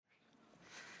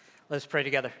Let's pray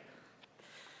together.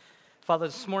 Father,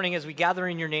 this morning as we gather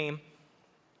in your name,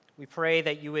 we pray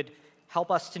that you would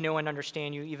help us to know and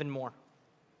understand you even more.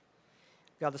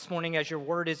 God, this morning as your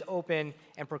word is open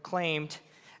and proclaimed,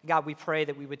 God, we pray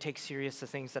that we would take serious the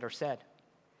things that are said.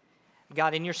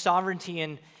 God, in your sovereignty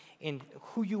and in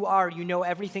who you are, you know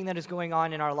everything that is going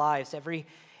on in our lives,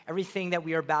 everything that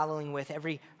we are battling with,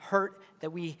 every hurt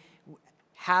that we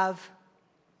have.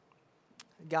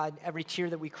 God, every tear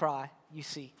that we cry, you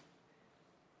see.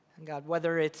 And God,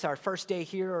 whether it's our first day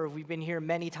here or we've been here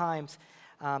many times,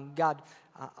 God,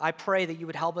 I pray that you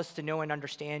would help us to know and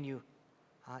understand you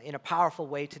in a powerful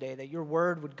way today, that your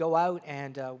word would go out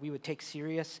and we would take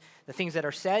serious the things that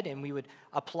are said and we would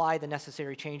apply the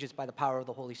necessary changes by the power of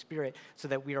the Holy Spirit so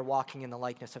that we are walking in the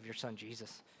likeness of your Son,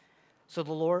 Jesus. So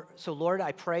Lord,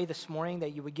 I pray this morning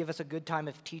that you would give us a good time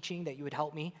of teaching, that you would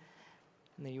help me,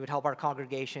 and that you would help our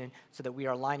congregation so that we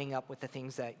are lining up with the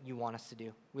things that you want us to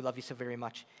do. We love you so very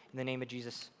much. In the name of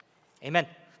Jesus, amen.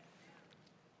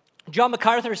 John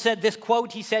MacArthur said this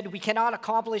quote, he said, "We cannot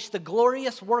accomplish the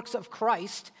glorious works of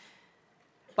Christ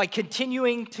by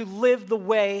continuing to live the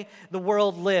way the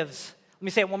world lives." Let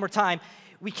me say it one more time.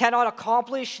 We cannot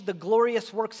accomplish the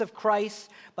glorious works of Christ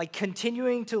by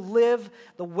continuing to live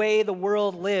the way the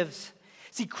world lives.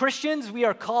 See, Christians, we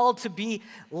are called to be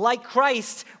like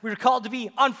Christ. We are called to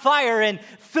be on fire and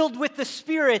filled with the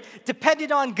Spirit,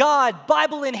 dependent on God,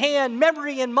 Bible in hand,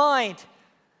 memory in mind,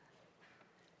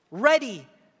 ready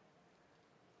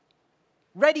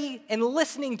and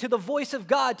listening to the voice of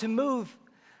God to move.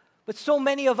 But so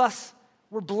many of us,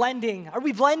 we're blending. Are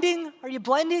we blending? Are you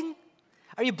blending?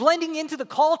 Are you blending into the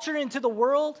culture, into the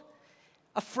world?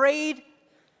 Afraid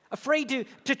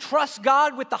to trust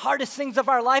God with the hardest things of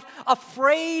our life?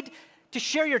 Afraid to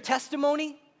share your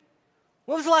testimony?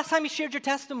 When was the last time you shared your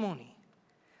testimony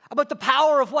about the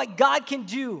power of what God can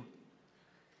do?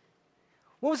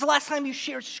 When was the last time you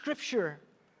shared scripture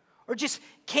or just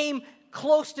came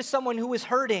close to someone who was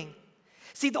hurting?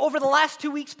 See, over the last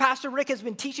 2 weeks, Pastor Rick has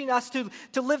been teaching us to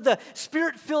live the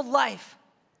Spirit-filled life.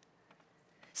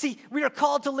 See, we are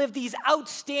called to live these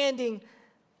outstanding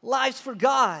lives for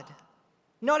God,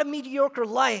 not a mediocre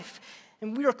life.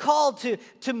 And we are called to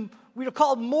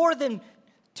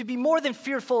be more than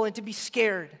fearful and to be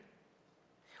scared.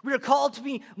 We are called to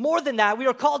be more than that. We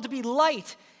are called to be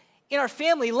light in our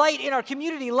family, light in our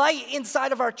community, light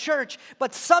inside of our church.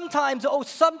 But sometimes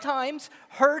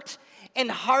hurt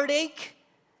and heartache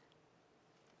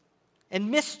and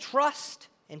mistrust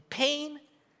and pain,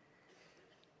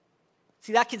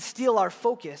 see, that can steal our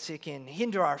focus. It can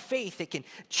hinder our faith. It can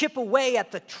chip away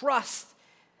at the trust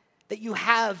that you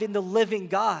have in the living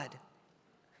God.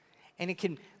 And it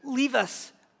can leave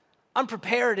us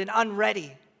unprepared and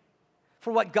unready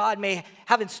for what God may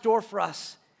have in store for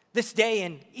us this day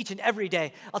and each and every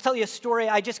day. I'll tell you a story.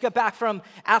 I just got back from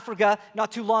Africa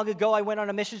not too long ago. I went on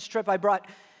a missions trip. I brought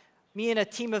me and a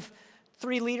team of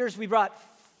 3 leaders. We brought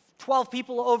 12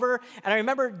 people over. And I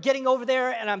remember getting over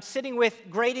there, and I'm sitting with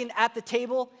Graydon at the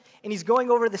table, and he's going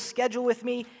over the schedule with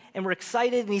me, and we're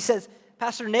excited. And he says,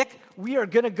 "Pastor Nick, we are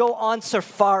going to go on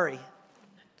safari."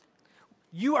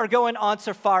 You are going on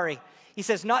safari. He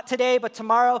says, "Not today, but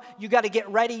tomorrow. You got to get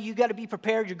ready. You got to be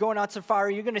prepared. You're going on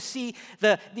safari. You're going to see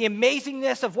the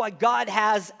amazingness of what God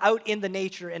has out in the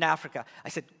nature in Africa." I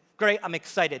said, "Great, I'm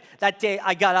excited." That day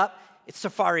I got up. It's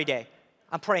safari day.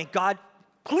 I'm praying, "God,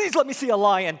 please let me see a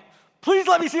lion. Please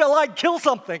let me see a lion kill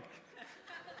something."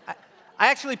 I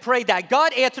actually prayed that.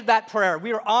 God answered that prayer.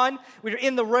 We were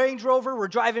in the Range Rover, we're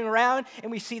driving around,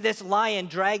 and we see this lion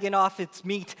dragging off its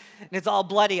meat, and it's all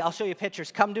bloody. I'll show you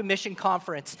pictures. Come to Mission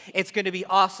Conference. It's going to be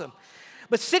awesome.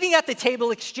 But sitting at the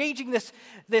table, exchanging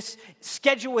this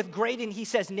schedule with Graydon, he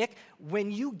says, "Nick,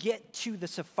 when you get to the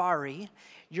safari,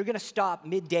 you're going to stop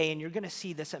midday, and you're going to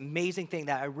see this amazing thing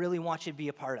that I really want you to be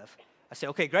a part of." I say,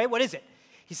 "Okay, great. What is it?"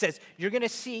 He says, "You're going to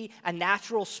see a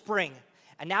natural spring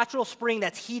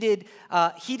that's heated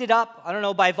up, I don't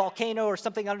know, by a volcano or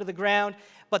something under the ground,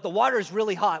 but the water is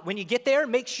really hot. When you get there,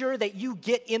 make sure that you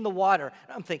get in the water."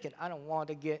 I'm thinking, I don't want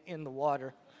to get in the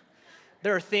water.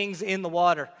 There are things in the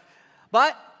water.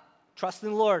 But trust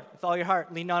in the Lord with all your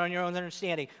heart. Lean not on your own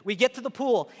understanding. We get to the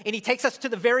pool, and he takes us to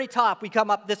the very top. We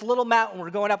come up this little mountain.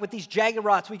 We're going up with these jagged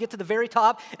rocks. We get to the very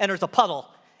top, and there's a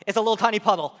puddle. It's a little tiny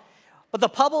puddle. But the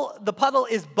puddle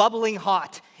is bubbling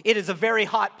hot. It is a very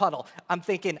hot puddle. I'm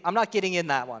thinking, I'm not getting in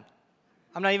that one.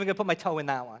 I'm not even going to put my toe in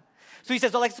that one. So he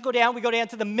says, let's go down. We go down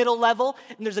to the middle level,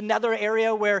 and there's another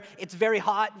area where it's very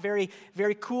hot, very,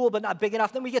 very cool, but not big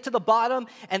enough. Then we get to the bottom,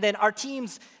 and then our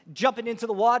team's jumping into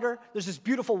the water. There's this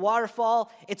beautiful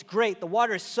waterfall. It's great. The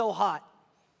water is so hot.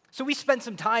 So we spent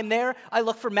some time there. I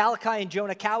looked for Malachi and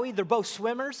Jonah Cowie. They're both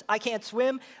swimmers. I can't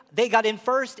swim. They got in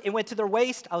first. It went to their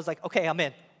waist. I was like, okay, I'm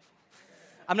in.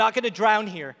 I'm not going to drown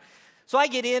here. So I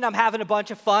get in. I'm having a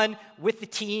bunch of fun with the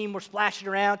team. We're splashing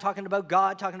around, talking about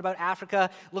God, talking about Africa,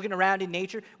 looking around in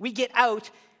nature. We get out.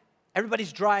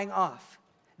 Everybody's drying off.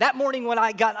 That morning when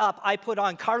I got up, I put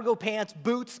on cargo pants,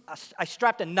 boots. I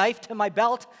strapped a knife to my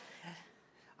belt.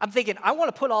 I'm thinking, I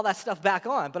want to put all that stuff back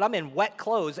on, but I'm in wet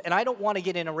clothes, and I don't want to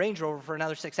get in a Range Rover for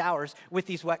another 6 hours with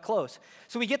these wet clothes.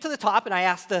 So we get to the top, and I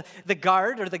asked the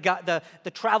guard, or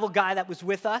the travel guy that was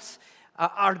with us,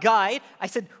 our guide, I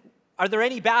said, are there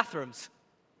any bathrooms?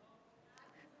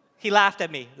 He laughed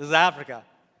at me. This is Africa.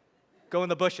 Go in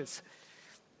the bushes.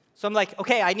 So I'm like,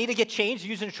 okay, I need to get changed,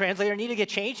 using a translator, I need to get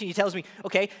changed, and he tells me,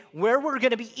 okay, where we're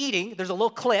going to be eating, there's a little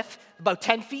cliff about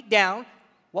 10 feet down.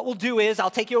 What we'll do is I'll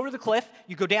take you over the cliff,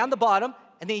 you go down the bottom,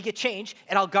 and then you get changed,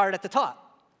 and I'll guard at the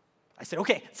top. I said,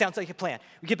 okay, sounds like a plan.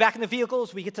 We get back in the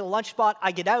vehicles, we get to the lunch spot,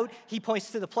 I get out, he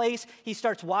points to the place, he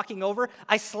starts walking over.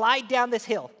 I slide down this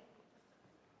hill.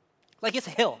 Like it's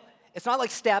a hill. It's not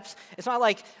like steps. It's not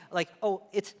like oh,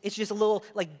 it's just a little,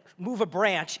 like, move a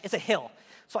branch. It's a hill.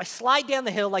 So I slide down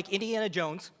the hill like Indiana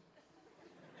Jones.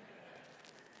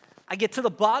 I get to the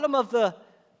bottom of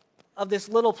this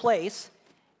little place,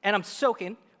 and I'm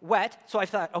soaking wet, so I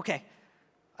thought, okay.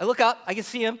 I look up, I can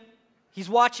see him. He's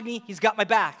watching me, he's got my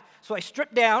back. So I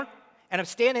strip down, and I'm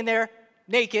standing there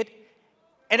naked,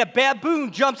 and a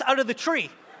baboon jumps out of the tree.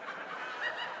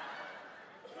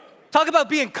 Talk about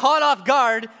being caught off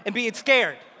guard and being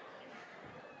scared.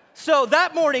 So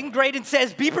that morning, Graydon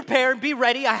says, be prepared, be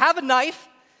ready. I have a knife,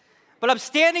 but I'm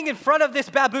standing in front of this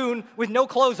baboon with no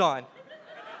clothes on.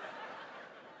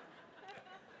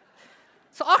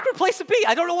 It's an awkward place to be.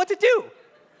 I don't know what to do.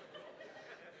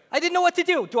 I didn't know what to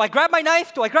do. Do I grab my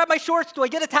knife? Do I grab my shorts? Do I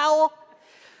get a towel?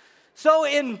 So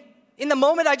in the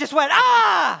moment, I just went,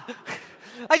 ah!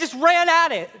 I just ran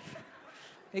at it.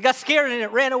 It got scared and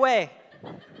it ran away.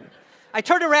 I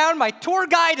turned around. My tour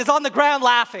guide is on the ground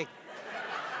laughing.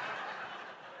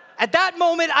 At that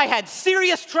moment, I had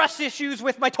serious trust issues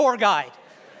with my tour guide.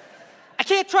 I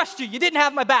can't trust you. You didn't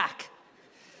have my back.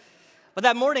 But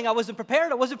that morning, I wasn't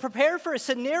prepared. I wasn't prepared for a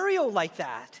scenario like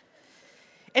that.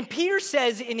 And Peter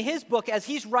says in his book, as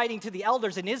he's writing to the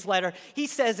elders in his letter, he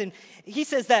says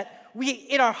that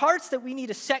in our hearts that we need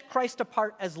to set Christ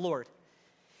apart as Lord.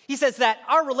 He says that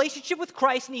our relationship with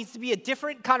Christ needs to be a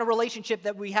different kind of relationship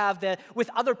that we have with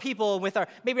other people, with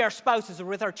maybe our spouses or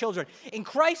with our children. In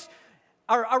Christ,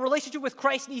 our relationship with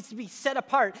Christ needs to be set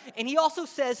apart. And he also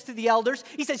says to the elders,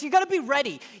 he says, you got to be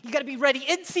ready. You got to be ready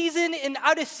in season and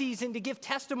out of season to give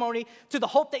testimony to the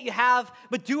hope that you have,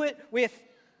 but do it with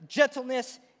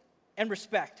gentleness and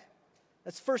respect.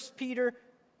 That's 1 Peter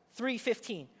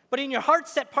 3:15. But in your heart,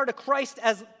 set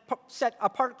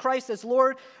apart Christ as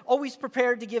Lord, always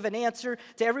prepared to give an answer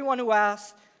to everyone who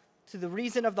asks, to the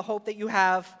reason of the hope that you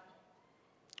have,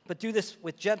 but do this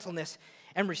with gentleness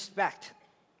and respect.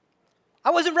 I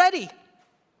wasn't ready.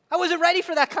 I wasn't ready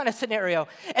for that kind of scenario.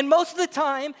 And most of the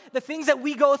time, the things that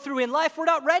we go through in life, we're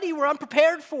not ready, we're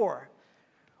unprepared for.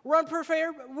 We're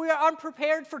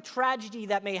unprepared for tragedy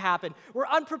that may happen. We're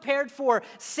unprepared for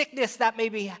sickness that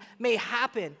may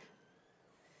happen.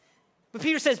 But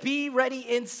Peter says, be ready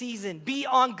in season. Be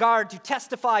on guard to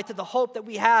testify to the hope that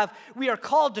we have. We are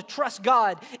called to trust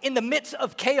God in the midst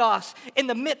of chaos, in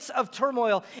the midst of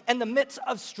turmoil, in the midst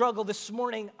of struggle. This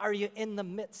morning, are you in the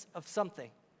midst of something?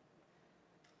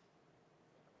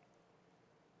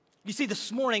 You see,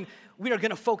 this morning, we are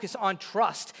going to focus on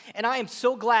trust. And I am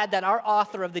so glad that our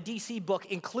author of the DC book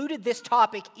included this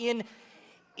topic in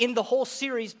the whole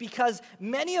series, because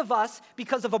many of us,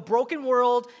 because of a broken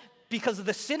world, because of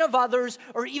the sin of others,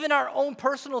 or even our own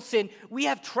personal sin, we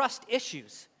have trust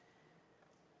issues.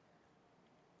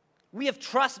 We have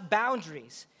trust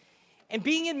boundaries. And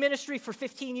being in ministry for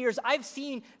 15 years, I've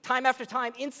seen time after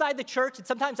time inside the church and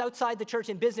sometimes outside the church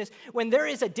in business, when there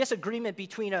is a disagreement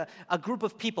between a group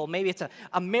of people. Maybe it's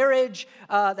a marriage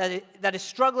that is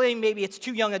struggling. Maybe it's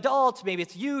two young adults. Maybe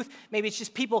it's youth. Maybe it's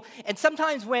just people. And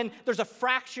sometimes when there's a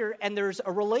fracture and there's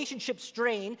a relationship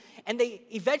strain, and they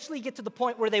eventually get to the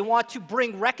point where they want to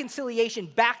bring reconciliation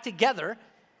back together,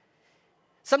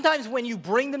 sometimes when you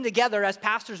bring them together, as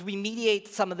pastors, we mediate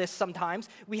some of this sometimes.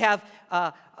 We have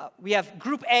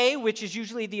Group A, which is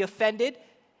usually the offended,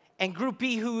 and Group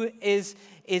B, who is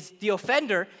the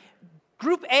offender.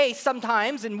 Group A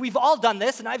sometimes, and we've all done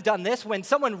this, and I've done this, when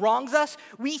someone wrongs us,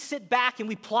 we sit back and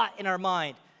we plot in our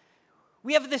mind.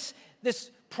 We have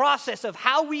this process of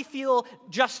how we feel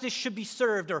justice should be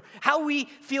served or how we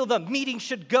feel the meeting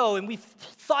should go, and we've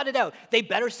thought it out. They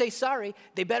better say sorry.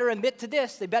 They better admit to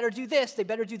this. They better do this. They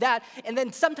better do that. And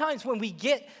then sometimes when we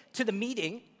get to the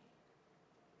meeting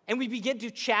and we begin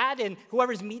to chat and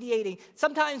whoever's mediating,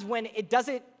 sometimes when it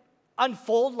doesn't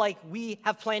unfold like we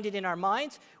have planned it in our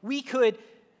minds, we could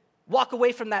walk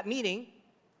away from that meeting,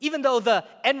 even though the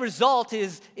end result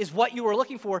is what you were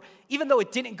looking for, even though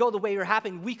it didn't go the way you were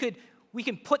hoping, we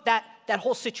can put that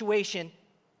whole situation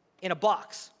in a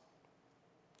box.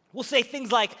 We'll say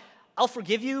things like, I'll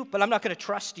forgive you, but I'm not going to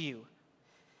trust you.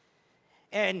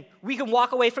 And we can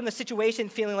walk away from the situation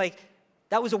feeling like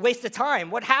that was a waste of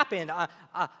time. What happened?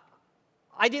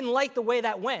 I didn't like the way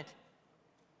that went.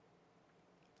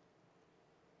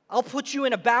 I'll put you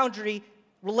in a boundary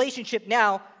relationship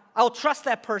now. I'll trust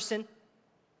that person,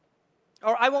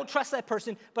 or I won't trust that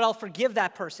person, but I'll forgive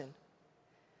that person.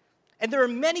 And there are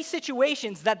many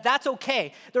situations that's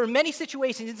okay. There are many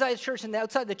situations inside the church and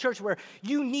outside the church where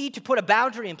you need to put a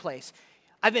boundary in place.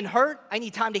 I've been hurt. I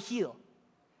need time to heal.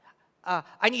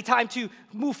 I need time to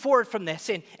move forward from this.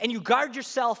 And you guard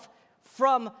yourself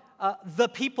from the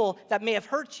people that may have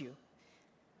hurt you.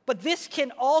 But this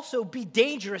can also be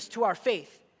dangerous to our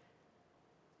faith.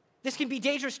 This can be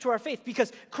dangerous to our faith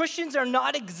because Christians are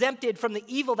not exempted from the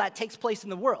evil that takes place in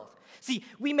the world. See,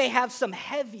 we may have some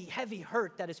heavy, heavy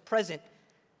hurt that is present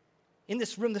in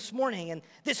this room this morning, and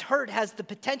this hurt has the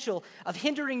potential of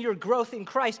hindering your growth in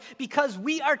Christ because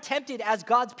we are tempted as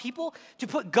God's people to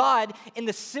put God in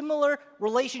the similar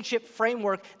relationship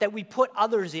framework that we put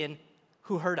others in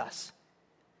who hurt us.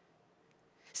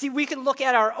 See, we can look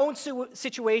at our own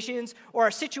situations or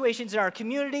our situations in our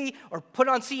community or put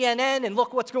on CNN and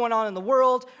look what's going on in the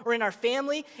world or in our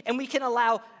family, and we can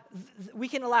allow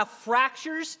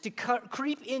fractures to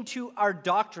creep into our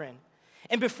doctrine.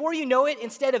 And before you know it,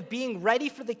 instead of being ready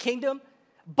for the kingdom,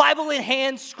 Bible in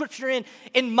hand, scripture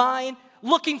in mind,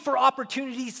 looking for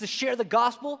opportunities to share the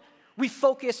gospel, we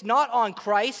focus not on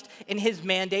Christ and his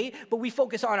mandate, but we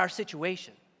focus on our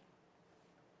situation.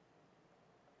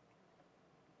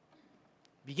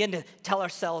 Begin to tell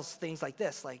ourselves things like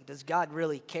this, like, does God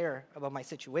really care about my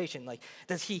situation? Like,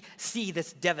 does he see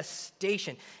this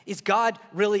devastation? Is God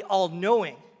really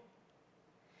all-knowing?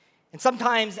 And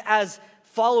sometimes as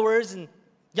followers and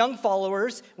young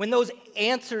followers, when those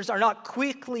answers are not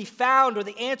quickly found or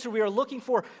the answer we are looking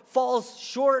for falls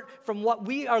short from what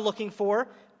we are looking for,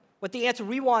 what the answer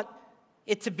we want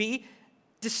it to be,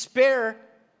 despair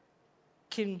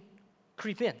can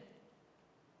creep in.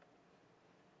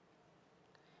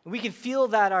 We can feel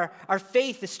that our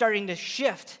faith is starting to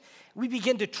shift. We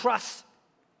begin to trust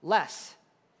less.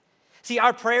 See,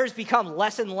 our prayers become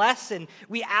less and less, and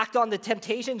we act on the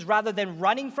temptations rather than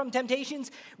running from temptations.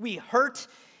 We hurt,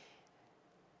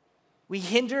 we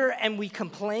hinder, and we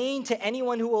complain to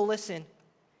anyone who will listen.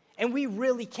 And we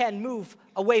really can move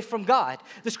away from God.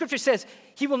 The scripture says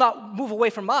he will not move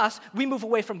away from us. We move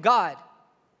away from God.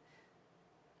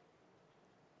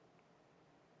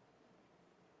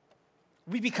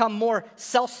 We become more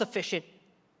self-sufficient.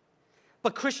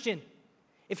 But Christian,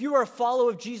 if you are a follower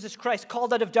of Jesus Christ,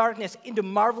 called out of darkness into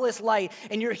marvelous light,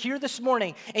 and you're here this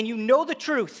morning and you know the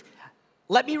truth,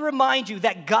 let me remind you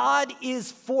that God is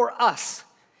for us.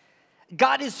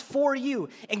 God is for you,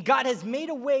 and God has made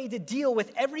a way to deal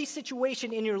with every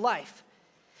situation in your life.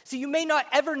 So you may not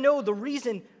ever know the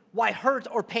reason why hurt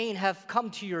or pain have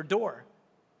come to your door.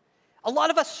 A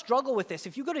lot of us struggle with this.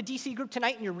 If you go to DC Group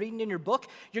tonight and you're reading in your book,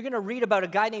 you're going to read about a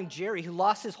guy named Jerry who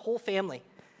lost his whole family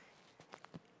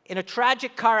in a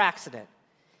tragic car accident.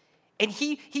 And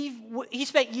he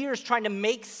spent years trying to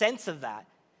make sense of that,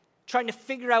 trying to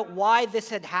figure out why this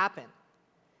had happened.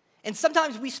 And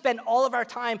sometimes we spend all of our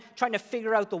time trying to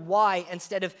figure out the why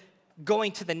instead of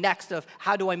going to the next of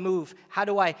how do I move? How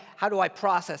do I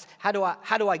process? How do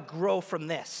I grow from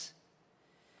this?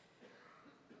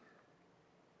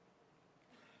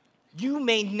 You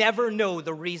may never know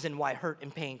the reason why hurt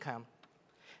and pain come.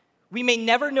 We may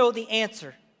never know the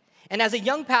answer. And as a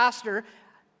younger pastor,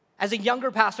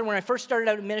 when I first started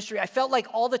out in ministry, I felt like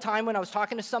all the time when I was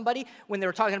talking to somebody, when they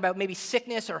were talking about maybe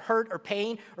sickness or hurt or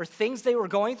pain or things they were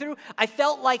going through, I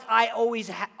felt like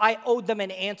I owed them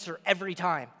an answer every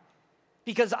time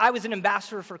because I was an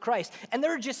ambassador for Christ. And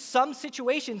there are just some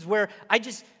situations where I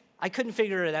couldn't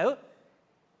figure it out.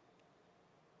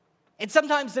 And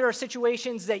sometimes there are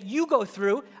situations that you go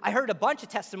through. I heard a bunch of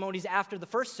testimonies after the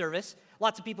first service,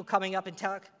 lots of people coming up and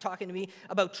talking to me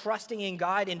about trusting in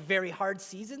God in very hard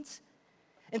seasons.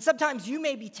 And sometimes you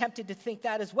may be tempted to think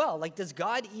that as well. Like, does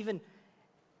God even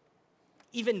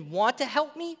want to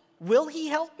help me? Will he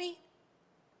help me?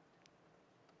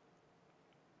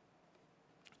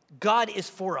 God is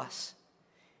for us.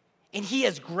 And he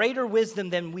has greater wisdom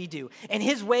than we do. And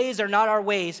his ways are not our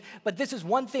ways. But this is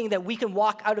one thing that we can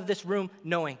walk out of this room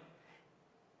knowing.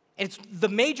 And it's the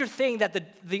major thing that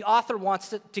the author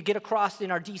wants to get across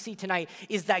in our DC tonight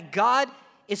is that God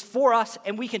is for us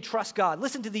and we can trust God.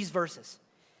 Listen to these verses.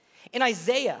 In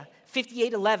Isaiah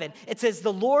 58:11, it says,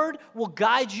 "The Lord will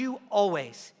guide you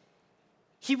always.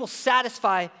 He will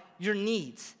satisfy your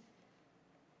needs."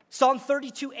 Psalm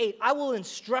 32:8, "I will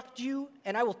instruct you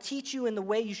and I will teach you in the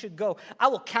way you should go. I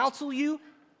will counsel you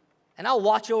and I'll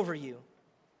watch over you."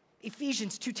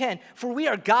 Ephesians 2:10, "For we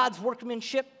are God's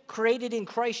workmanship, created in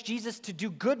Christ Jesus to do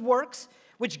good works,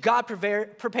 which God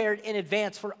prepared in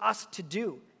advance for us to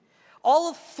do." All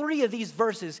of three of these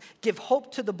verses give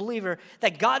hope to the believer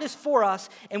that God is for us,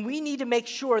 and we need to make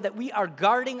sure that we are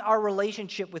guarding our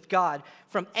relationship with God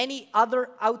from any other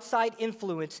outside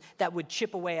influence that would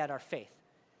chip away at our faith.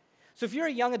 So if you're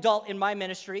a young adult in my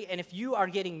ministry, and if you are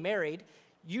getting married,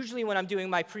 usually when I'm doing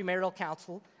my premarital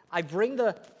counsel, I bring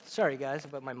sorry guys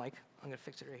about my mic, I'm gonna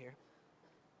fix it right here.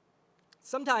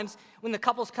 Sometimes when the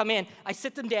couples come in, I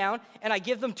sit them down and I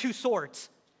give them two swords.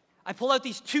 I pull out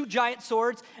these two giant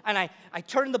swords and I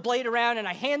turn the blade around and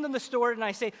I hand them the sword and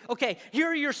I say, okay, here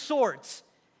are your swords.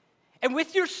 And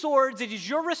with your swords, it is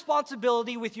your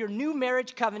responsibility with your new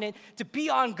marriage covenant to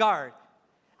be on guard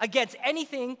against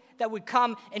anything that would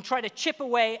come and try to chip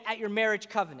away at your marriage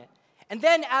covenant. And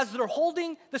then as they're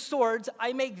holding the swords,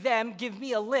 I make them give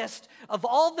me a list of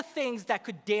all the things that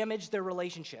could damage their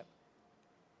relationship.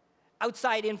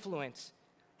 Outside influence,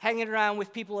 hanging around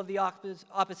with people of the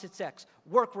opposite sex,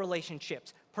 work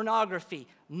relationships, pornography,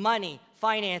 money,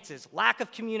 finances, lack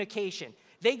of communication.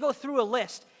 They go through a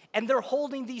list, and they're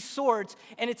holding these swords,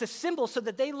 and it's a symbol so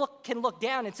that they can look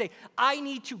down and say, I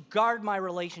need to guard my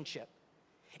relationship.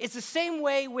 It's the same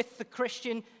way with the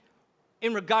Christian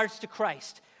in regards to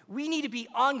Christ. We need to be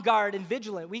on guard and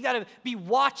vigilant. We got to be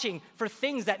watching for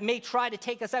things that may try to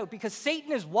take us out because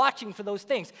Satan is watching for those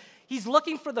things. He's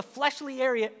looking for the fleshly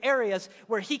areas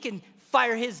where he can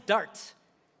fire his darts.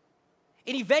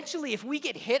 And eventually, if we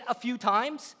get hit a few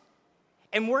times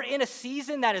and we're in a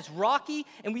season that is rocky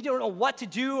and we don't know what to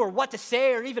do or what to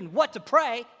say or even what to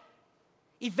pray,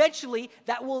 eventually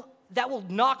that will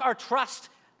knock our trust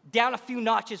down a few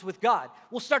notches with God.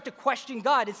 We'll start to question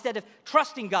God instead of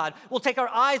trusting God. We'll take our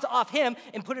eyes off him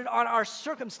and put it on our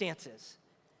circumstances.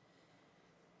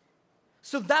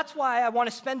 So that's why I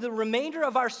want to spend the remainder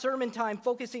of our sermon time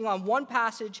focusing on one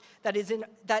passage that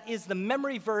is the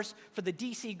memory verse for the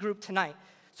DC group tonight.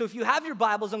 So if you have your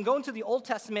Bibles, I'm going to the Old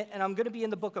Testament and I'm going to be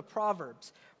in the book of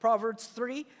Proverbs. Proverbs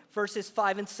 3, verses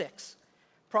 5 and 6.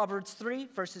 Proverbs 3,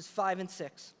 verses 5 and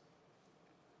 6.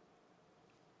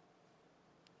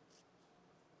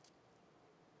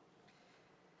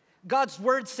 God's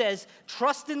word says,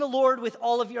 trust in the Lord with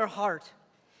all of your heart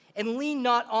and lean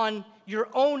not on your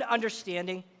own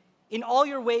understanding. In all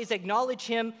your ways acknowledge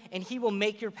him and he will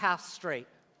make your path straight.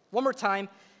 One more time,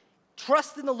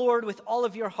 trust in the Lord with all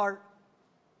of your heart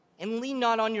and lean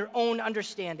not on your own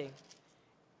understanding.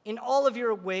 In all of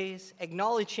your ways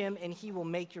acknowledge him and he will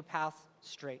make your path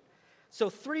straight. So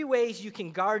 3 ways you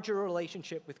can guard your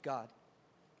relationship with God.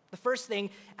 The first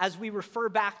thing, as we refer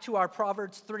back to our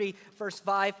Proverbs 3, verse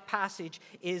 5 passage,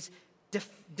 is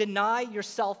deny your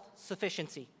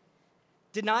self-sufficiency.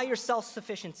 Deny your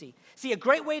self-sufficiency. See, a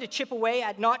great way to chip away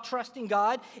at not trusting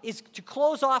God is to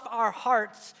close off our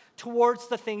hearts towards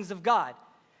the things of God.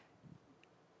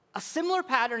 A similar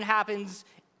pattern happens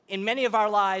in many of our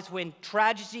lives when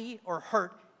tragedy or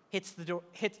hurt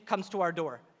comes to our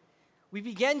door. We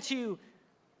begin to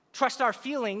trust our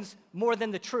feelings more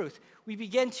than the truth. We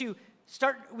begin to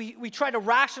we try to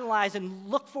rationalize and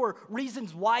look for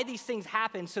reasons why these things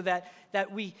happen so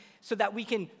that we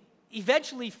can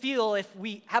eventually feel, if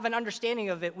we have an understanding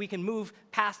of it, we can move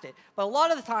past it. But a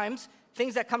lot of the times,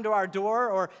 things that come to our door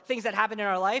or things that happen in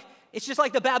our life, it's just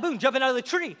like the baboon jumping out of the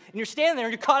tree, and you're standing there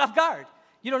and you're caught off guard.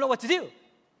 You don't know what to do.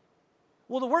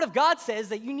 Well, the Word of God says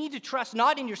that you need to trust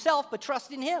not in yourself, but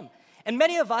trust in him. And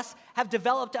many of us have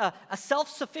developed a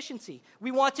self-sufficiency.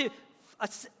 We want to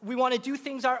do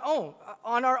things on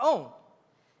our own.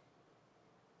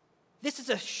 This is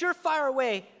a surefire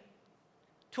way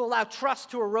to allow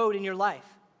trust to erode in your life.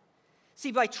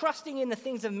 See, by trusting in the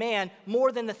things of man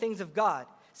more than the things of God.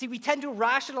 See, we tend to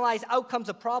rationalize outcomes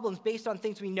of problems based on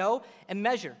things we know and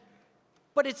measure.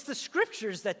 But it's the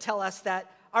scriptures that tell us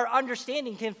that our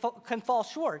understanding can fall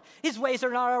short. His ways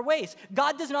are not our ways.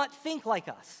 God does not think like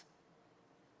us.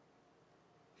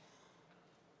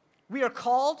 We are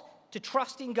called to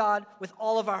trust in God with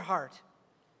all of our heart.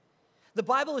 The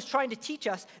Bible is trying to teach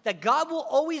us that God will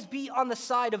always be on the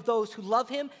side of those who love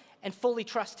him and fully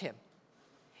trust him.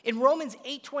 In Romans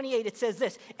 8:28, it says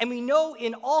this, and we know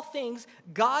in all things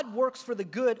God works for the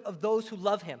good of those who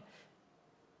love him.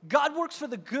 God works for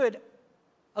the good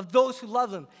of those who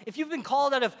love him. If you've been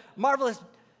called out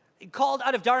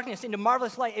of darkness into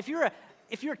marvelous light,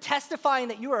 if you're testifying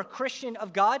that you are a Christian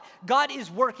of God, God is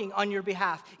working on your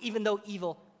behalf, even though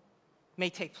evil may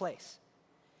take place.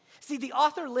 See, the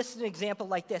author lists an example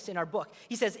like this in our book.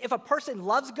 He says, if a person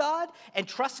loves God and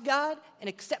trusts God and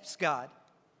accepts God,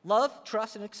 love,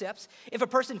 trust, and accepts. If a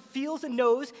person feels and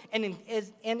knows and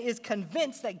is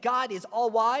convinced that God is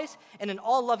all-wise and an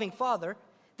all-loving Father,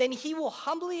 then he will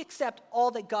humbly accept all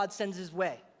that God sends his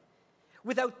way.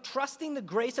 Without trusting the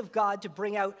grace of God to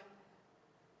bring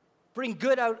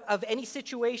good out of any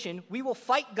situation, we will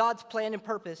fight God's plan and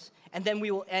purpose, and then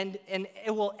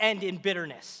it will end in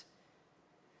bitterness.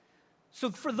 So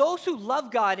for those who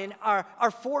love God and are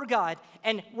for God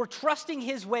and we're trusting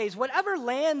his ways, whatever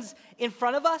lands in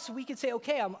front of us, we can say,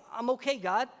 okay, I'm okay,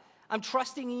 God. I'm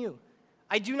trusting you.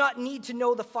 I do not need to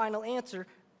know the final answer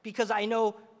because I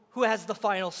know who has the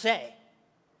final say.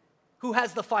 Who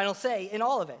has the final say in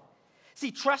all of it.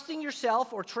 See, trusting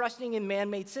yourself or trusting in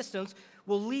man-made systems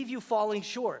will leave you falling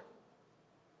short.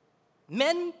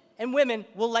 Men and women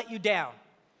will let you down.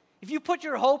 If you put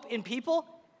your hope in people,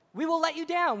 we will let you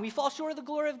down. We fall short of the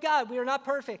glory of God. We are not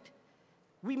perfect.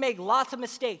 We make lots of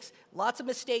mistakes. Lots of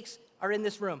mistakes are in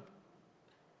this room.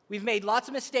 We've made lots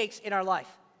of mistakes in our life.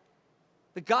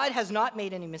 But God has not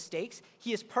made any mistakes.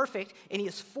 He is perfect, and he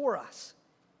is for us.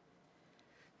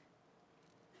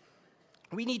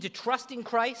 We need to trust in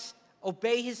Christ,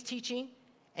 obey his teaching,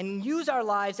 and use our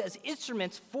lives as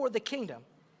instruments for the kingdom.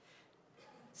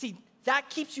 See, that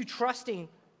keeps you trusting.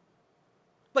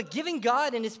 But giving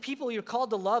God and his people you're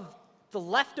called to love, the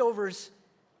leftovers,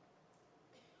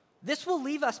 this will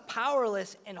leave us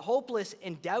powerless and hopeless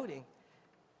and doubting.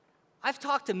 I've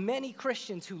talked to many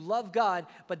Christians who love God,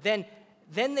 but then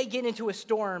they get into a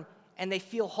storm and they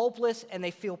feel hopeless and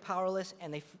they feel powerless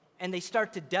and they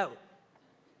start to doubt.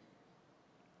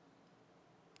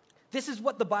 This is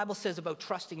what the Bible says about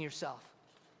trusting yourself.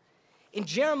 In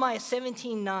Jeremiah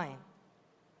 17:9,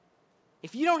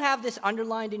 if you don't have this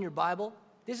underlined in your Bible,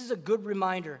 this is a good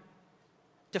reminder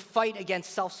to fight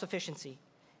against self-sufficiency.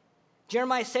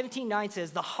 Jeremiah 17:9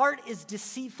 says, the heart is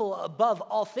deceitful above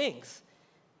all things.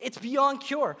 It's beyond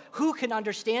cure. Who can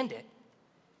understand it?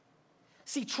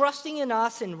 See, trusting in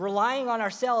us and relying on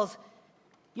ourselves,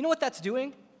 you know what that's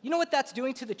doing? You know what that's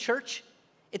doing to the church?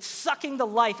 It's sucking the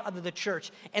life out of the church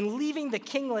and leaving the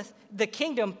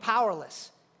kingdom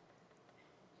powerless.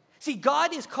 See,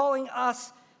 God is calling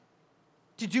us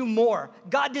to do more.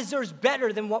 God deserves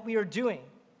better than what we are doing.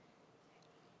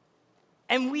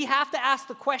 And we have to ask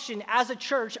the question, as a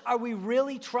church, are we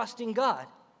really trusting God?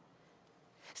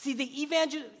 See,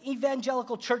 the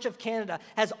Evangelical Church of Canada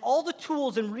has all the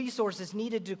tools and resources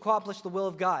needed to accomplish the will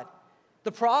of God.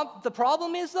 The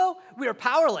problem is, though, we are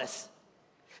powerless.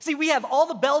 See, we have all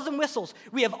the bells and whistles.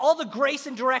 We have all the grace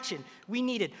and direction we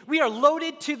needed. We are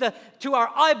loaded to our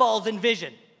eyeballs in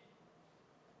vision.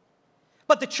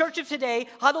 But the church of today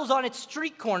huddles on its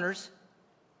street corners,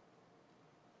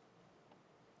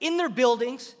 in their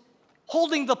buildings,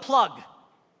 holding the plug.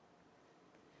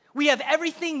 We have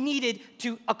everything needed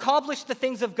to accomplish the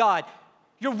things of God.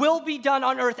 Your will be done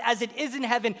on earth as it is in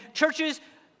heaven. Churches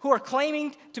who are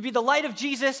claiming to be the light of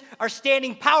Jesus are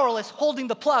standing powerless, holding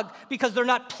the plug because they're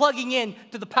not plugging in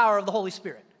to the power of the Holy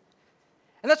Spirit.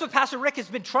 And that's what Pastor Rick has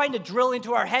been trying to drill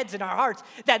into our heads and our hearts,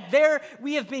 that there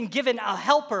we have been given a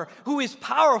helper who is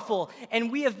powerful,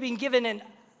 and we have been given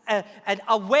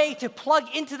a way to plug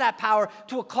into that power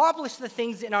to accomplish the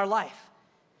things in our life.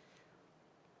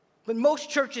 But most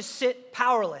churches sit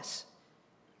powerless,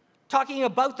 talking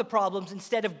about the problems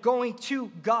instead of going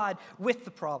to God with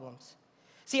the problems.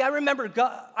 See, I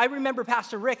remember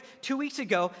Pastor Rick 2 weeks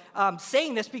ago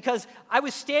saying this because I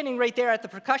was standing right there at the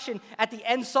percussion at the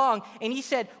end song, and he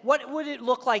said, what would it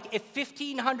look like if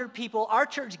 1,500 people, our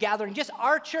church gathering, just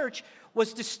our church,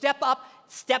 was to step up,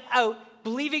 step out,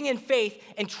 believing in faith,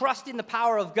 and trust in the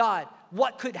power of God?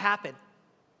 What could happen?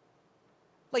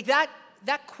 Like that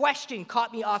question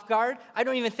caught me off guard. I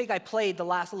don't even think I played the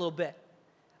last little bit.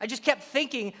 I just kept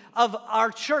thinking of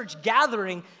our church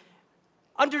gathering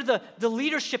under the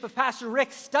leadership of Pastor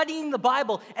Rick, studying the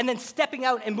Bible, and then stepping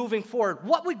out and moving forward.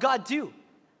 What would God do?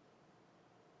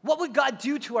 What would God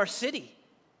do to our city?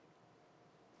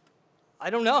 I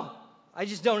don't know. I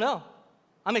just don't know.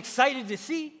 I'm excited to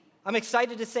see. I'm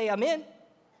excited to say I'm in.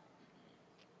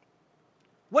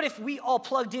 What if we all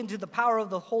plugged into the power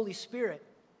of the Holy Spirit?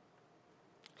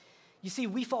 You see,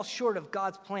 we fall short of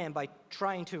God's plan by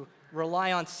trying to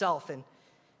rely on self and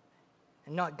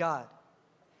and not God.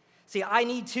 See, I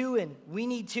need to, and we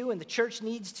need to, and the church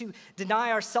needs to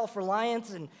deny our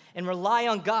self-reliance and rely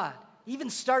on God. Even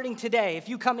starting today, if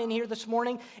you come in here this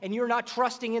morning and you're not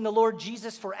trusting in the Lord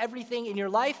Jesus for everything in your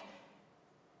life,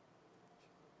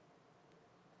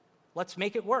 let's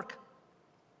make it work.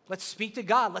 Let's speak to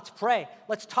God. Let's pray.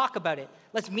 Let's talk about it.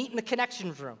 Let's meet in the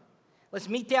connections room. Let's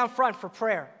meet down front for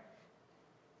prayer.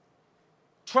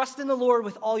 Trust in the Lord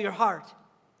with all your heart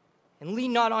and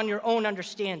lean not on your own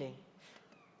understanding.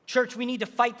 Church, we need to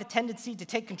fight the tendency to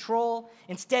take control.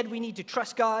 Instead, we need to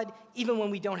trust God even when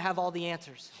we don't have all the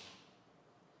answers.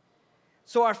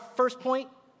 So our first point,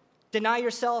 deny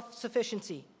your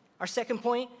self-sufficiency. Our second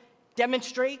point,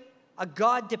 demonstrate a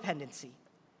God dependency.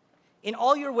 In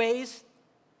all your ways,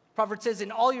 Proverbs says,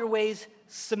 in all your ways,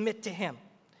 submit to him.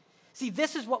 See,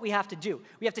 this is what we have to do.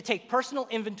 We have to take personal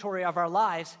inventory of our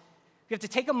lives. We have to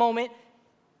take a moment,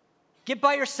 get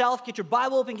by yourself, get your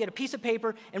Bible open, get a piece of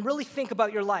paper, and really think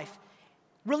about your life.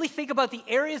 Really think about the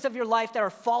areas of your life that are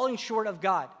falling short of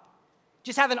God.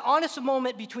 Just have an honest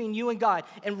moment between you and God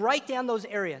and write down those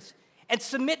areas and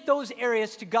submit those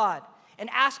areas to God and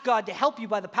ask God to help you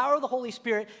by the power of the Holy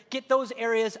Spirit get those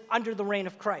areas under the reign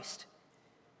of Christ.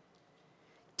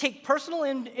 Take personal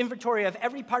inventory of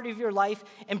every part of your life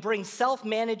and bring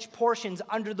self-managed portions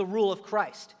under the rule of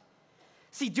Christ.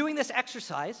 See, doing this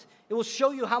exercise, it will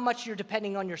show you how much you're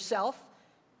depending on yourself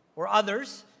or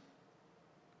others,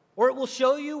 or it will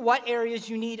show you what areas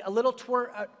you need a little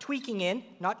tweaking in,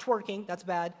 not twerking, that's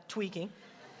bad, tweaking.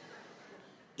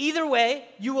 Either way,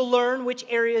 you will learn which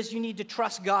areas you need to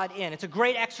trust God in. It's a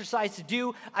great exercise to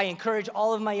do. I encourage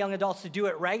all of my young adults to do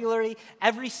it regularly.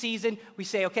 Every season, we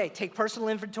say, okay, take personal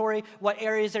inventory. What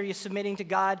areas are you submitting to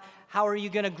God? How are you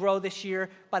going to grow this year?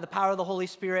 By the power of the Holy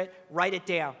Spirit, write it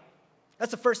down.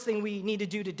 That's the first thing we need to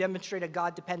do to demonstrate a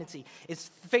God dependency, is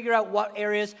figure out what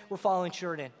areas we're falling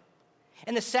short in.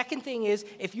 And the second thing is,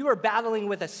 if you are battling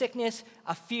with a sickness,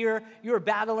 a fear, you are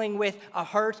battling with a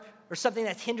hurt or something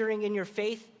that's hindering in your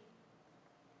faith,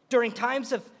 during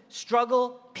times of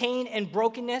struggle, pain, and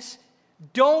brokenness,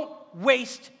 don't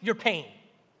waste your pain.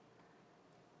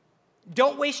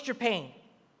 Don't waste your pain.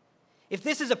 If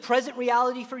this is a present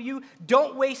reality for you,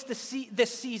 don't waste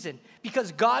this season,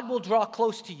 because God will draw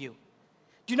close to you.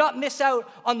 Do not miss out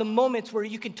on the moments where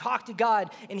you can talk to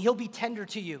God and he'll be tender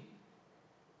to you.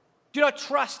 Do not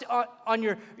trust on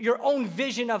your own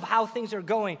vision of how things are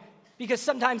going, because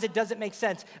sometimes it doesn't make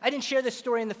sense. I didn't share this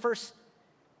story in the first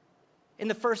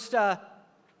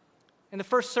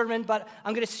sermon, but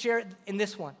I'm going to share it in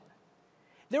this one.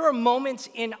 There were moments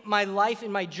in my life,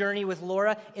 in my journey with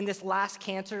Laura, in this last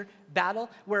cancer battle,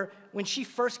 where when she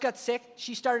first got sick,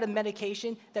 she started a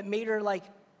medication that made her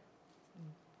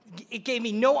it gave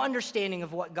me no understanding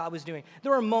of what God was doing.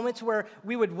 There were moments where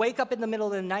we would wake up in the middle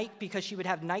of the night because she would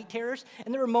have night terrors,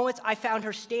 and there were moments I found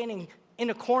her standing in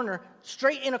a corner,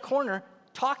 straight in a corner,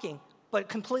 talking, but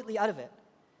completely out of it.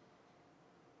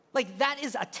 That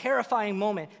is a terrifying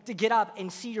moment, to get up and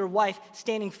see your wife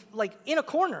standing in a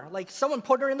corner, someone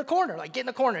put her in the corner, get in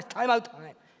the corner, it's time out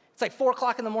time. It's 4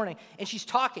 o'clock in the morning, and she's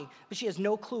talking, but she has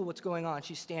no clue what's going on.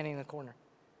 She's standing in the corner.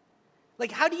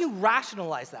 How do you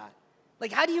rationalize that?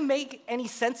 How do you make any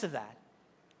sense of that?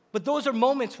 But those are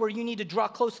moments where you need to draw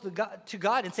close to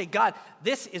God and say, God,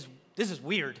 this is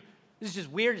weird. This is just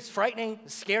weird. It's frightening.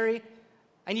 It's scary.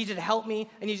 I need you to help me.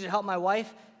 I need you to help my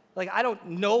wife. I don't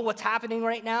know what's happening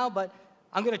right now, but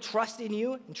I'm going to trust in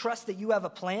you and trust that you have a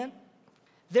plan.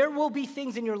 There will be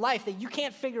things in your life that you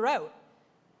can't figure out.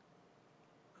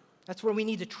 That's where we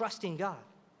need to trust in God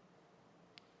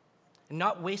and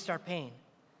not waste our pain.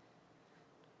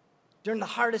 During the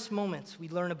hardest moments, we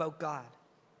learn about God.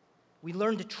 We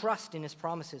learn to trust in his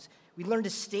promises. We learn to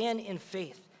stand in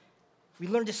faith. We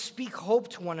learn to speak hope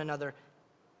to one another.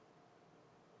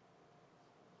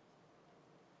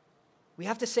 We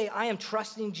have to say, I am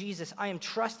trusting Jesus. I am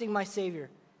trusting my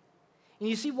Savior. And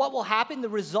you see what will happen? The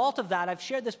result of that, I've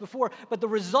shared this before, but the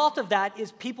result of that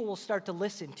is people will start to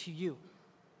listen to you.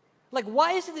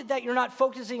 Why is it that you're not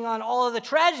focusing on all of the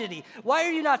tragedy? Why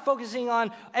are you not focusing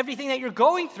on everything that you're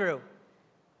going through?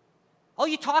 All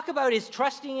you talk about is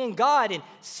trusting in God and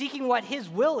seeking what his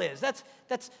will is. That's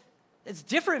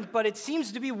different, but it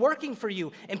seems to be working for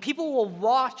you. And people will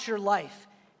watch your life.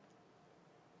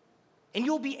 And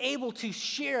you'll be able to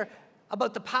share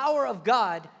about the power of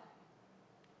God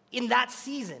in that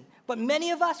season. But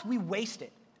many of us, we waste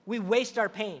it. We waste our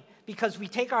pain because we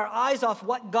take our eyes off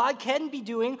what God can be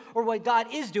doing or what God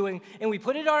is doing, and we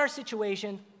put it on our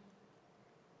situation.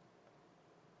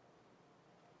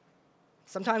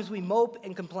 Sometimes we mope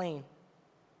and complain.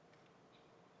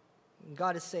 And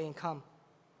God is saying, come.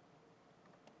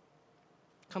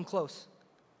 Come close.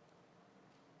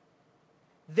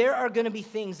 There are going to be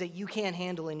things that you can't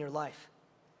handle in your life.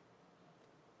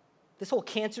 This whole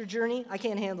cancer journey, I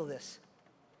can't handle this.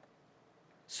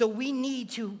 So we need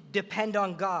to depend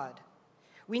on God.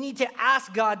 We need to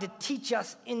ask God to teach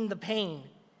us in the pain.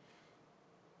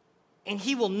 And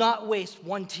He will not waste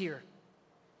one tear.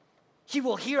 He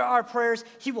will hear our prayers.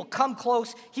 He will come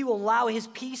close. He will allow His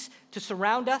peace to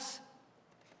surround us.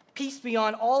 Peace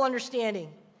beyond all understanding.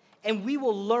 And we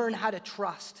will learn how to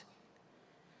trust.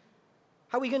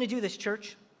 How are we going to do this,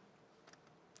 church?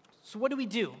 So what do we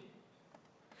do?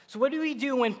 So what do we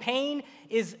do when pain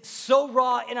is so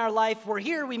raw in our life? We're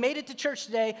here, we made it to church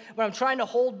today, but I'm trying to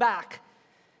hold back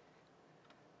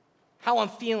how I'm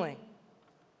feeling.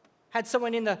 Had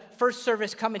someone in the first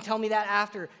service come and tell me that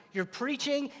after. You're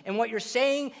preaching, and what you're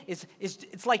saying is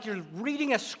it's like you're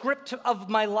reading a script of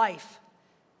my life.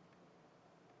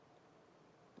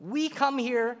 We come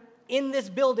here in this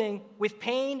building with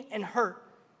pain and hurt.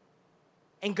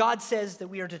 And God says that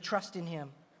we are to trust in Him.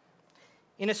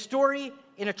 In a story,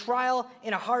 in a trial,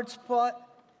 in a hard spot,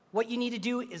 what you need to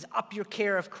do is up your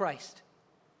care of Christ.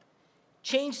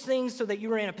 Change things so that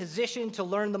you are in a position to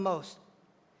learn the most.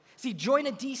 See, join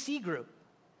a DC group.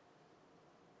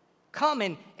 Come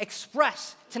and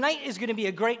express. Tonight is going to be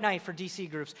a great night for DC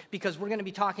groups because we're going to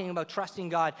be talking about trusting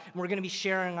God and we're going to be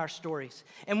sharing our stories.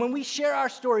 And when we share our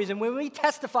stories and when we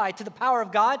testify to the power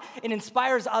of God, it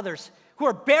inspires others who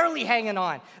are barely hanging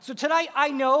on. So tonight, I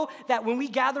know that when we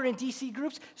gather in DC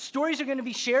groups, stories are going to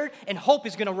be shared and hope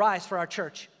is going to rise for our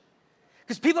church.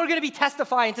 Because people are going to be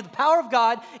testifying to the power of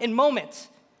God in moments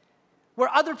where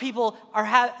other people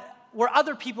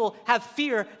have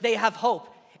fear, they have hope.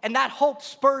 And that hope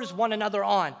spurs one another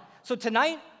on. So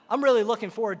tonight, I'm really looking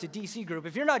forward to DC group.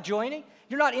 If you're not joining,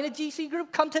 you're not in a DC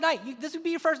group, come tonight. This would be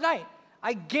your first night.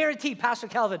 I guarantee Pastor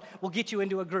Calvin will get you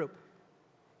into a group.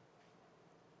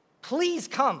 Please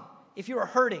come if you are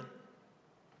hurting.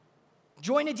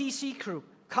 Join a DC group.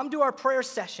 Come to our prayer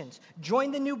sessions.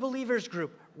 Join the new believers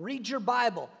group. Read your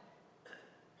Bible.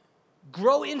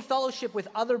 Grow in fellowship with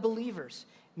other believers.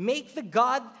 Make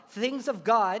the things of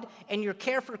God and your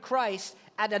care for Christ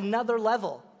at another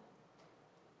level.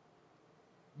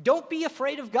 Don't be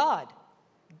afraid of God.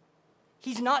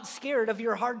 He's not scared of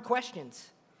your hard questions.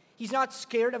 He's not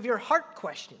scared of your heart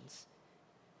questions.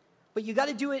 But you got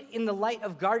to do it in the light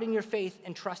of guarding your faith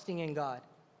and trusting in God.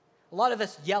 A lot of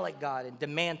us yell at God and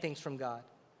demand things from God.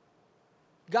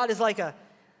 God is a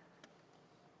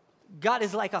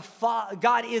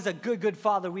good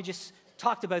father. We just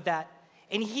talked about that.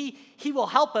 And he will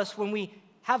help us when we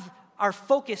have our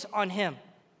focus on Him.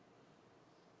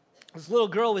 This little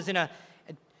girl was in a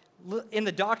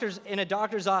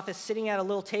doctor's office, sitting at a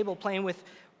little table playing with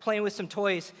some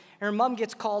toys. And her mom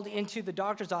gets called into the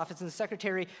doctor's office, and the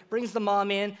secretary brings the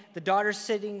mom in. The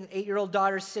 8-year-old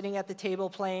daughter's sitting at the table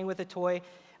playing with a toy.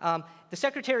 The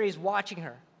secretary is watching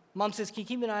her. Mom says, "Can you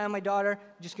keep an eye on my daughter?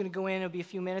 I'm just going to go in. It'll be a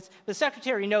few minutes." But the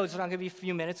secretary knows it's not going to be a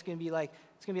few minutes. It's going to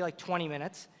be like 20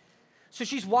 minutes. So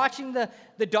she's watching the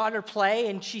daughter play,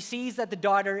 and she sees that the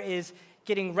daughter is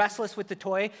getting restless with the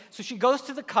toy. So she goes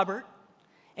to the cupboard,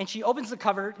 and she opens the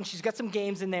cupboard, and she's got some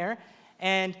games in there.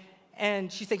 And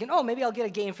she's thinking, oh, maybe I'll get a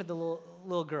game for the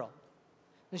little girl.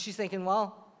 And she's thinking,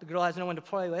 well, the girl has no one to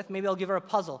play with. Maybe I'll give her a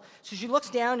puzzle. So she looks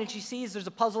down, and she sees there's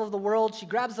a puzzle of the world. She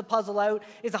grabs the puzzle out.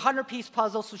 It's a 100-piece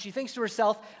puzzle, so she thinks to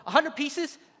herself, 100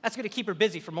 pieces? That's going to keep her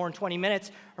busy for more than 20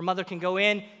 minutes. Her mother can go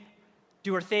in,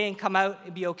 do her thing, come out,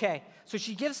 it'd be okay. So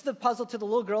she gives the puzzle to the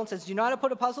little girl and says, "Do you know how to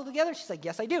put a puzzle together?" She's like,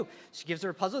 "Yes, I do." She gives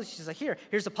her a puzzle. She's like,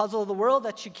 here's a puzzle of the world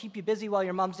that should keep you busy while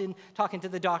your mom's in talking to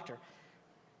the doctor.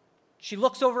 She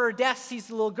looks over her desk, sees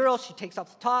the little girl. She takes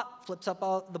off the top, flips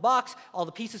up the box. All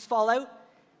the pieces fall out.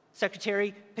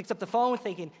 Secretary picks up the phone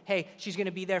thinking, hey, she's going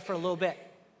to be there for a little bit.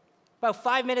 About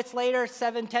 5 minutes later,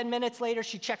 10 minutes later,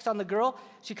 she checks on the girl.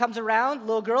 She comes around,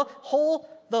 little girl.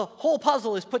 The whole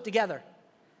puzzle is put together.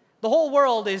 The whole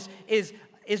world is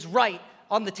right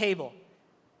on the table.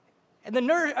 And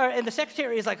the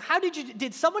secretary is like,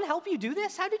 did someone help you do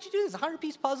this? How did you do this? A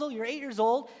 100-piece puzzle, you're 8 years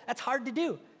old. That's hard to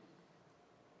do.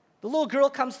 The little girl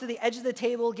comes to the edge of the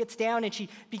table, gets down, and she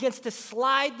begins to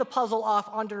slide the puzzle off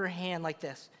onto her hand like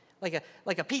this, like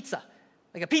a pizza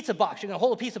box. You're going to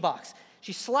hold a pizza box.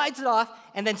 She slides it off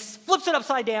and then flips it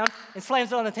upside down and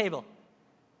slams it on the table.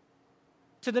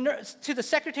 To the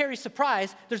secretary's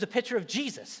surprise, there's a picture of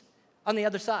Jesus on the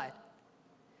other side.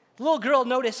 The little girl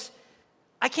noticed,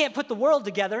 I can't put the world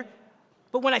together,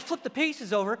 but when I flipped the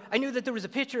pieces over, I knew that there was a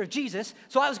picture of Jesus,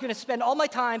 so I was going to spend all my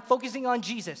time focusing on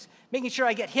Jesus, making sure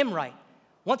I get him right.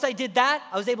 Once I did that,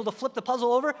 I was able to flip the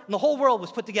puzzle over, and the whole world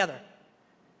was put together.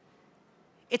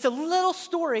 It's a little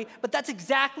story, but that's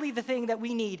exactly the thing that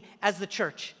we need as the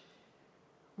church.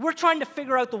 We're trying to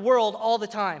figure out the world all the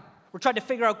time. We're trying to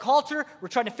figure out culture. We're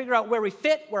trying to figure out where we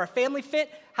fit, where our family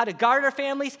fit, how to guard our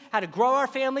families, how to grow our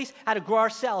families, how to grow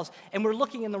ourselves. And we're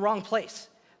looking in the wrong place.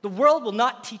 The world will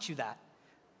not teach you that.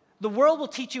 The world will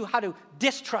teach you how to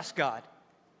distrust God.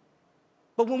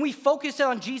 But when we focus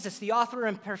on Jesus, the author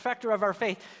and perfecter of our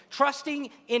faith, trusting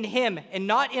in him and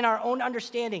not in our own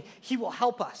understanding, he will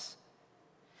help us.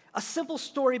 A simple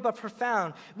story, but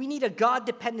profound. We need a God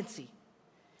dependency.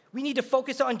 We need to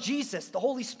focus on Jesus, the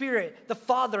Holy Spirit, the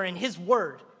Father, and his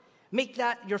word. Make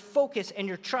that your focus, and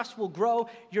your trust will grow,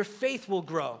 your faith will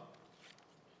grow.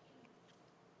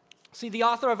 See, the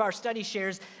author of our study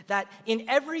shares that in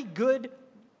everything,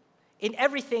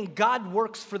 God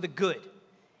works for the good.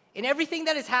 In everything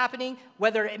that is happening,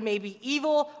 whether it may be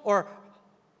evil or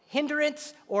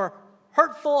hindrance or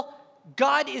hurtful,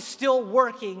 God is still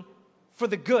working for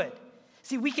the good.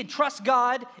 See, we can trust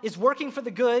God is working for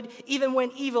the good even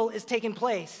when evil is taking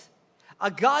place. A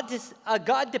God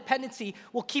dependency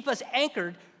will keep us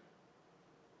anchored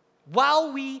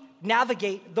while we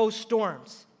navigate those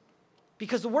storms.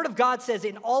 Because the Word of God says,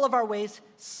 in all of our ways,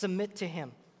 submit to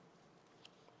him.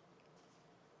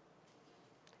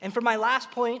 And for my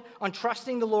last point on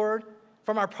trusting the Lord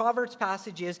from our Proverbs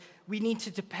passage is we need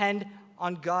to depend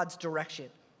on God's direction.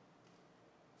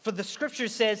 For the scripture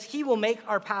says he will make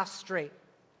our path straight.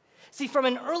 See, from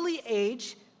an early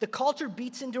age, the culture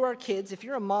beats into our kids. If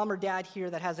you're a mom or dad here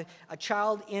that has a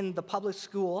child in the public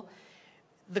school,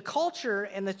 the culture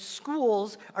and the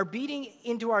schools are beating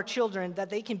into our children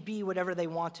that they can be whatever they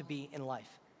want to be in life.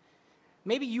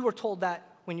 Maybe you were told that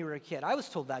when you were a kid. I was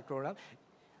told that growing up.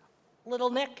 Little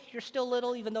Nick, you're still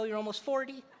little even though you're almost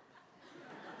 40.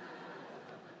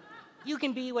 You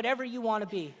can be whatever you want to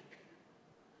be.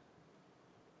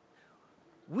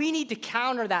 We need to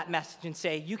counter that message and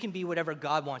say, you can be whatever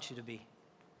God wants you to be.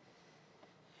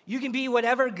 You can be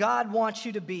whatever God wants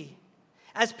you to be.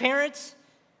 As parents,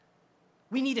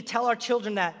 we need to tell our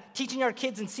children that, teaching our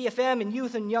kids in CFM and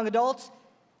youth and young adults,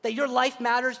 that your life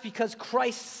matters because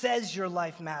Christ says your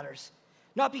life matters,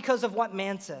 not because of what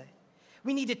man said.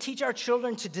 We need to teach our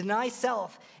children to deny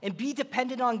self and be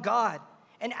dependent on God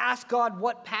and ask God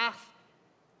what path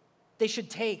they should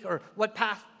take, or what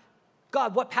path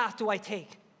do I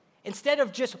take? Instead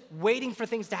of just waiting for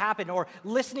things to happen or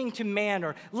listening to man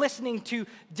or listening to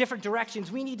different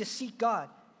directions, we need to seek God.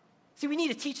 See, we need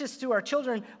to teach this to our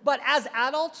children, but as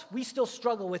adults, we still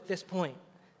struggle with this point.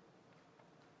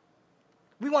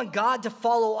 We want God to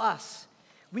follow us.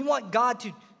 We want God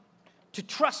to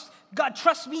trust. God,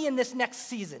 trust me in this next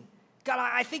season. God,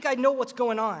 I think I know what's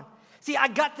going on. See, I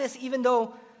got this even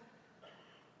though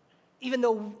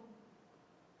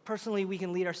personally, we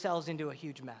can lead ourselves into a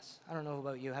huge mess. I don't know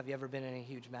about you. Have you ever been in a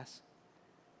huge mess?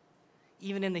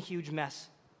 Even in the huge mess,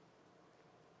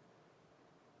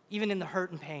 even in the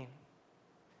hurt and pain,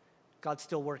 God's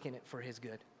still working it for his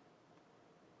good.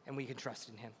 And we can trust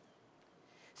in him.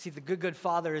 See, the good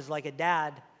father is like a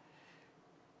dad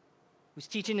who's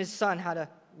teaching his son how to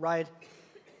ride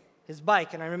his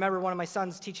bike. And I remember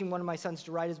teaching one of my sons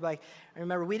to ride his bike. I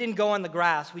remember we didn't go on the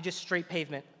grass. We just straight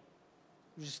pavement.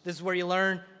 This is where you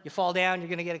learn. You fall down, you're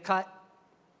going to get a cut.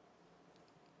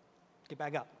 Get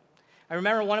back up. I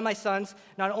remember one of my sons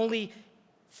not only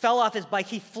fell off his bike,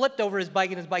 he flipped over his bike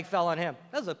and his bike fell on him.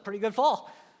 That was a pretty good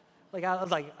fall.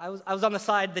 I was on the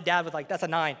side. The dad was like, "That's a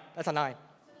 9. That's a 9."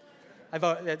 I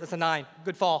vote that's a 9.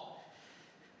 Good fall.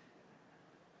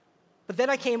 But then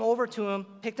I came over to him,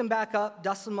 picked him back up,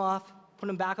 dusted him off, put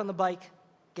him back on the bike,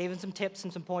 gave him some tips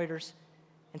and some pointers,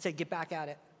 and said, "Get back at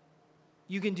it.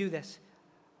 You can do this."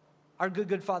 Our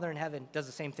good Father in heaven does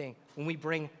the same thing when we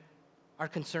bring our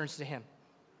concerns to him.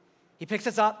 He picks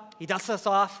us up, he dusts us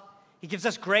off, he gives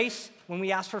us grace when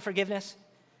we ask for forgiveness,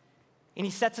 and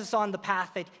he sets us on the path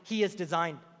that he has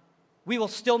designed. We will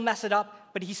still mess it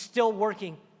up, but he's still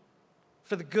working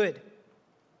for the good.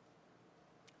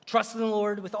 Trust in the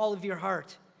Lord with all of your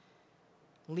heart.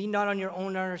 Lean not on your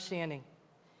own understanding.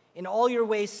 In all your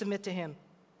ways submit to him,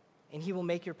 and he will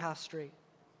make your path straight.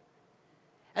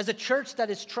 As a church that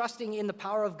is trusting in the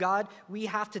power of God, we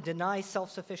have to deny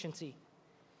self-sufficiency.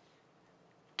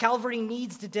 Calvary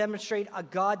needs to demonstrate a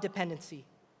God dependency.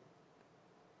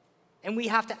 And we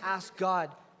have to ask God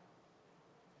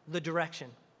the direction.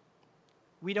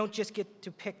 We don't just get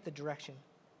to pick the direction.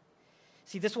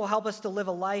 See, this will help us to live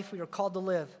a life we are called to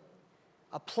live.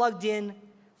 A plugged in,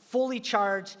 fully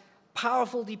charged,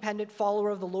 powerful, dependent follower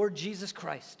of the Lord Jesus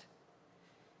Christ.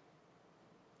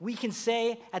 We can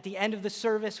say at the end of the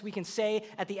service, we can say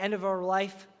at the end of our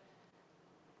life,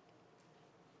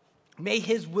 May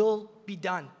his will be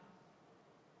done.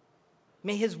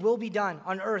 May his will be done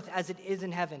on earth as it is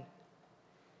in heaven.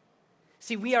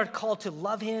 See, we are called to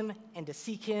love him and to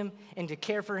seek him and to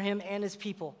care for him and his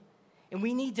people. And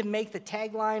we need to make the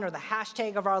tagline or the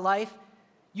hashtag of our life,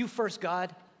 you first,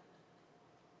 God.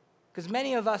 Because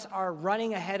many of us are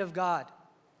running ahead of God.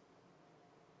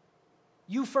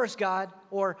 You first, God,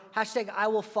 or hashtag I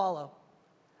will follow.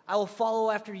 I will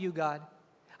follow after you, God.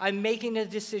 I'm making a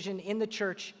decision in the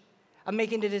church. I'm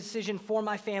making a decision for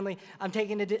my family. I'm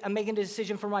making a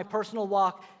decision for my personal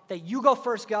walk that you go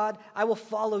first, God. I will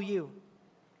follow you.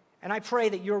 And I pray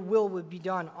that your will would be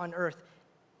done on earth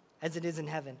as it is in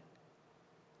heaven.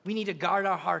 We need to guard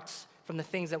our hearts from the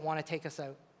things that want to take us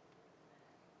out.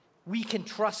 We can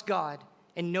trust God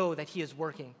and know that he is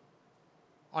working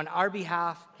on our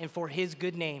behalf and for his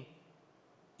good name,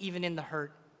 even in the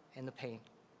hurt and the pain.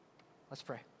 Let's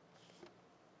pray.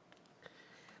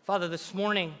 Father, this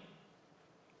morning,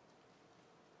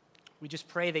 we just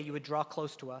pray that you would draw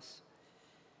close to us.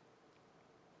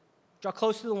 Draw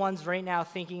close to the ones right now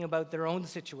thinking about their own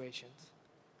situations.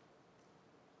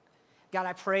 God,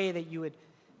 I pray that you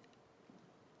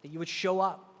would show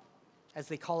up as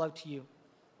they call out to you.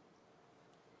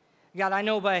 God, I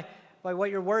know by what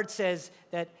your word says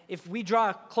that if we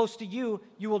draw close to you,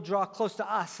 you will draw close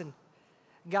to us. And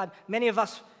God, many of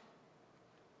us,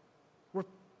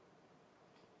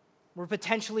 we're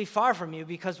potentially far from you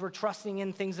because we're trusting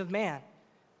in things of man.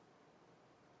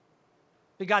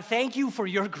 But God, thank you for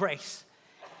your grace.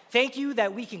 Thank you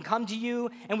that we can come to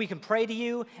you and we can pray to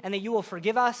you and that you will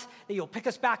forgive us, that you'll pick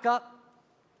us back up.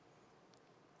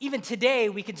 Even today,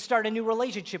 we can start a new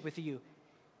relationship with you.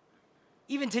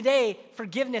 Even today,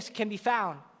 forgiveness can be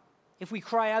found if we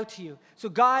cry out to you. So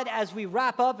God, as we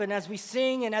wrap up and as we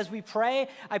sing and as we pray,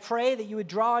 I pray that you would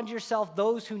draw unto yourself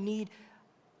those who need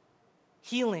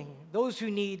healing, those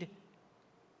who need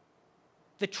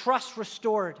the trust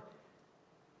restored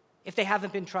if they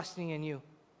haven't been trusting in you.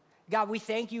 God, we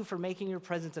thank you for making your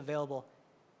presence available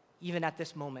even at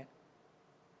this moment.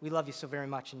 We love you so very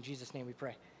much. In Jesus' name we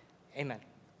pray. Amen.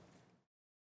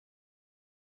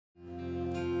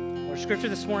 Our scripture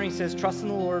this morning says, trust in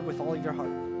the Lord with all of your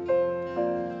heart.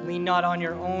 Lean not on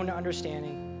your own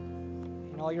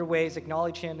understanding. In all your ways,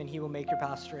 acknowledge him, and he will make your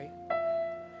path straight.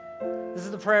 This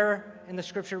is the prayer in the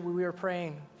scripture we are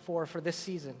praying for this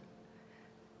season.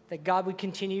 That God would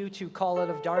continue to call out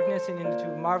of darkness and into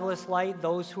marvelous light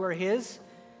those who are his.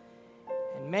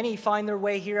 And many find their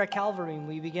way here at Calvary, and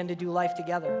we begin to do life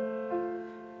together.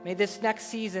 May this next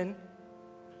season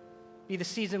be the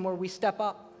season where we step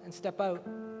up and step out.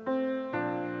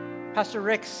 Pastor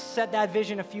Rick set that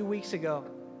vision a few weeks ago.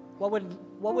 What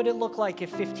would it look like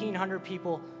if 1,500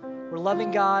 people were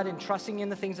loving God and trusting in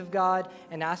the things of God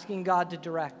and asking God to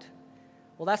direct?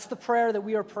 Well, that's the prayer that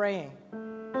we are praying.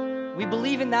 We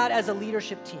believe in that as a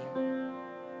leadership team.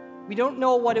 We don't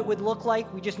know what it would look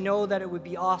like. We just know that it would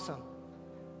be awesome.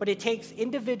 But it takes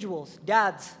individuals,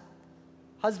 dads,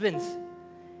 husbands.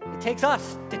 It takes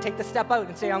us to take the step out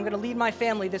and say, I'm going to lead my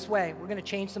family this way. We're going to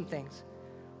change some things.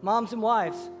 Moms and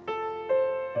wives.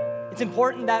 It's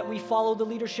important that we follow the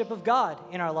leadership of God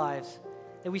in our lives,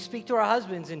 that we speak to our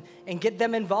husbands and get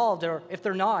them involved, or if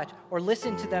they're not, or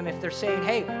listen to them if they're saying,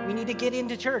 hey, we need to get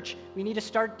into church. We need to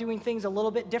start doing things a little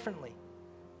bit differently.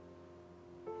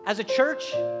 As a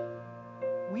church,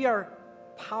 we are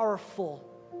powerful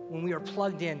when we are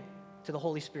plugged in to the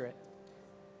Holy Spirit.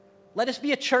 Let us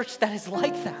be a church that is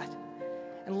like that,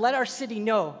 and let our city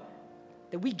know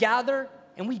that we gather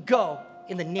and we go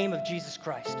in the name of Jesus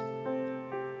Christ.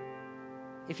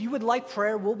 If you would like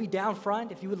prayer, we'll be down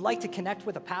front. If you would like to connect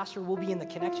with a pastor, we'll be in the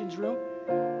connections room.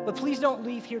 But please don't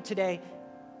leave here today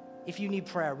if you need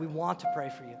prayer. We want to pray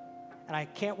for you. And I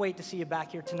can't wait to see you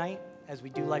back here tonight as we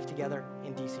do life together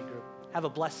in DC Group. Have a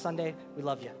blessed Sunday. We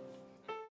love you.